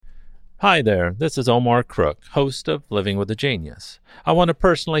Hi there, this is Omar Crook, host of Living with a Genius. I want to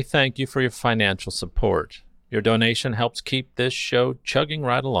personally thank you for your financial support. Your donation helps keep this show chugging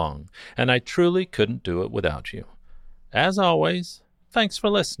right along, and I truly couldn't do it without you. As always, thanks for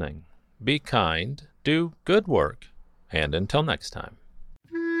listening. Be kind, do good work, and until next time.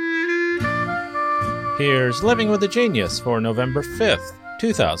 Here's Living with a Genius for November 5th,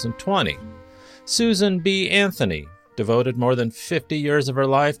 2020. Susan B. Anthony devoted more than 50 years of her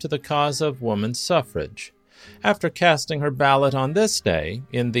life to the cause of women's suffrage. After casting her ballot on this day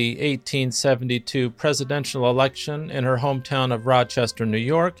in the 1872 presidential election in her hometown of Rochester, New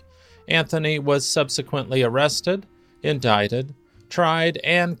York, Anthony was subsequently arrested, indicted, tried,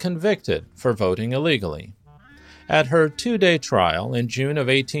 and convicted for voting illegally. At her two-day trial in June of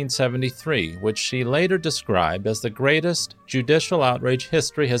 1873, which she later described as the greatest judicial outrage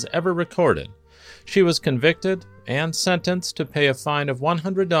history has ever recorded, she was convicted and sentenced to pay a fine of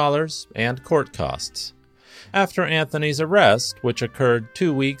 $100 and court costs. After Anthony's arrest, which occurred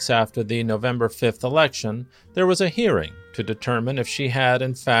 2 weeks after the November 5th election, there was a hearing to determine if she had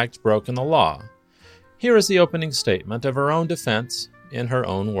in fact broken the law. Here is the opening statement of her own defense in her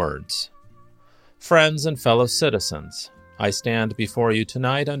own words. Friends and fellow citizens, I stand before you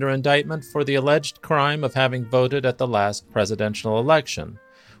tonight under indictment for the alleged crime of having voted at the last presidential election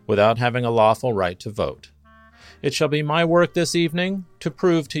without having a lawful right to vote. It shall be my work this evening to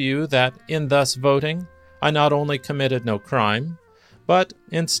prove to you that in thus voting, I not only committed no crime, but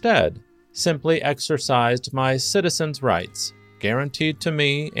instead simply exercised my citizens' rights, guaranteed to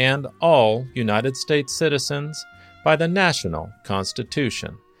me and all United States citizens by the national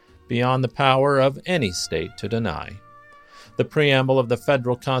Constitution, beyond the power of any state to deny. The preamble of the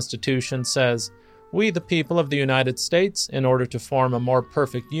federal Constitution says, "We, the people of the United States, in order to form a more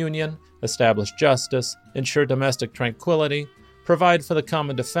perfect union, establish justice, ensure domestic tranquility, provide for the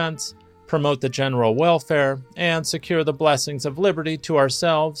common defense, promote the general welfare, and secure the blessings of liberty to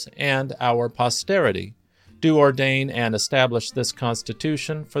ourselves and our posterity, do ordain and establish this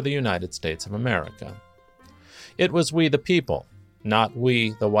Constitution for the United States of America." It was we the people, not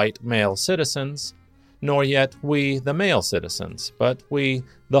we the white male citizens, nor yet we the male citizens, but we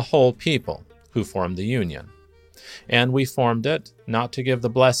the whole people, who formed the Union. And we formed it not to give the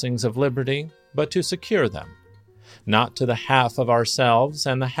blessings of liberty, but to secure them, not to the half of ourselves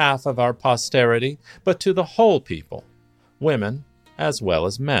and the half of our posterity, but to the whole people, women as well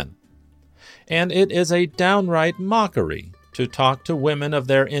as men. And it is a downright mockery to talk to women of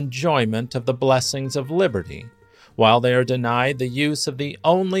their enjoyment of the blessings of liberty, while they are denied the use of the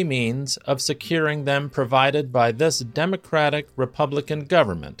only means of securing them provided by this democratic Republican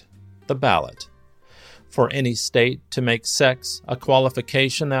government, the ballot. For any state to make sex a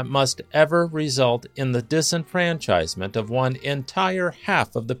qualification that must ever result in the disenfranchisement of one entire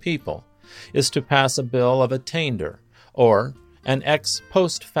half of the people is to pass a bill of attainder, or an ex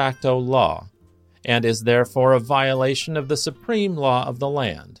post facto law, and is therefore a violation of the supreme law of the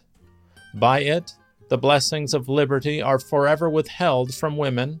land. By it, the blessings of liberty are forever withheld from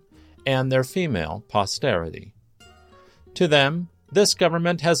women and their female posterity. To them, this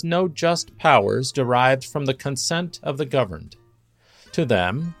government has no just powers derived from the consent of the governed. To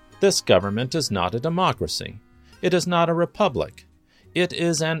them, this government is not a democracy. It is not a republic. It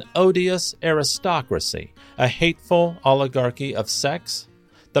is an odious aristocracy, a hateful oligarchy of sex,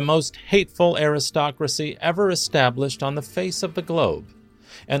 the most hateful aristocracy ever established on the face of the globe,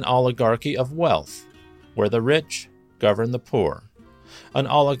 an oligarchy of wealth, where the rich govern the poor, an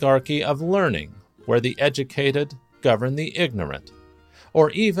oligarchy of learning, where the educated govern the ignorant, or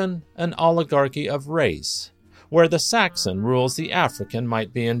even an oligarchy of race, where the Saxon rules the African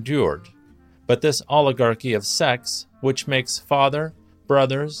might be endured. But this oligarchy of sex, which makes father,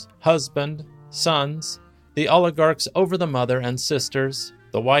 brothers, husband, sons, the oligarchs over the mother and sisters,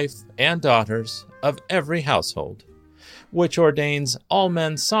 the wife and daughters of every household, which ordains all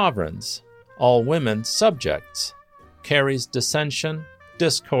men sovereigns, all women subjects, carries dissension,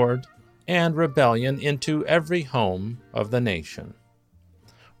 discord, and rebellion into every home of the nation.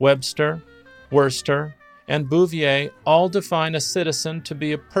 Webster, Worcester, and Bouvier all define a citizen to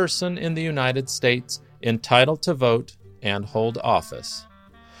be a person in the United States entitled to vote and hold office.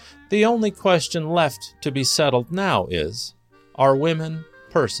 The only question left to be settled now is, are women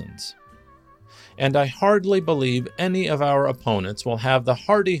persons? And I hardly believe any of our opponents will have the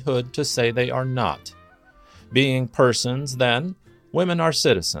hardihood to say they are not. Being persons, then, women are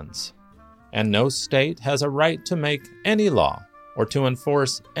citizens, and no state has a right to make any law or to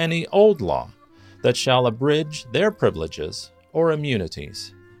enforce any old law that shall abridge their privileges or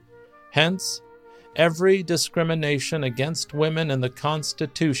immunities. Hence, every discrimination against women in the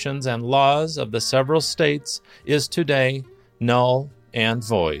constitutions and laws of the several states is today null and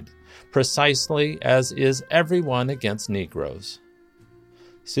void, precisely as is every one against Negroes.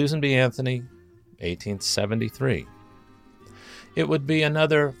 Susan B. Anthony, 1873. It would be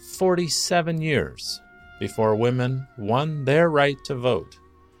another 47 years before women won their right to vote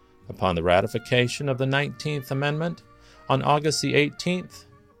upon the ratification of the 19th Amendment on August the 18th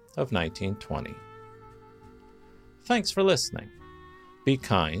of 1920. Thanks for listening. Be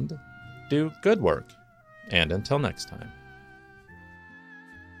kind, do good work, and until next time.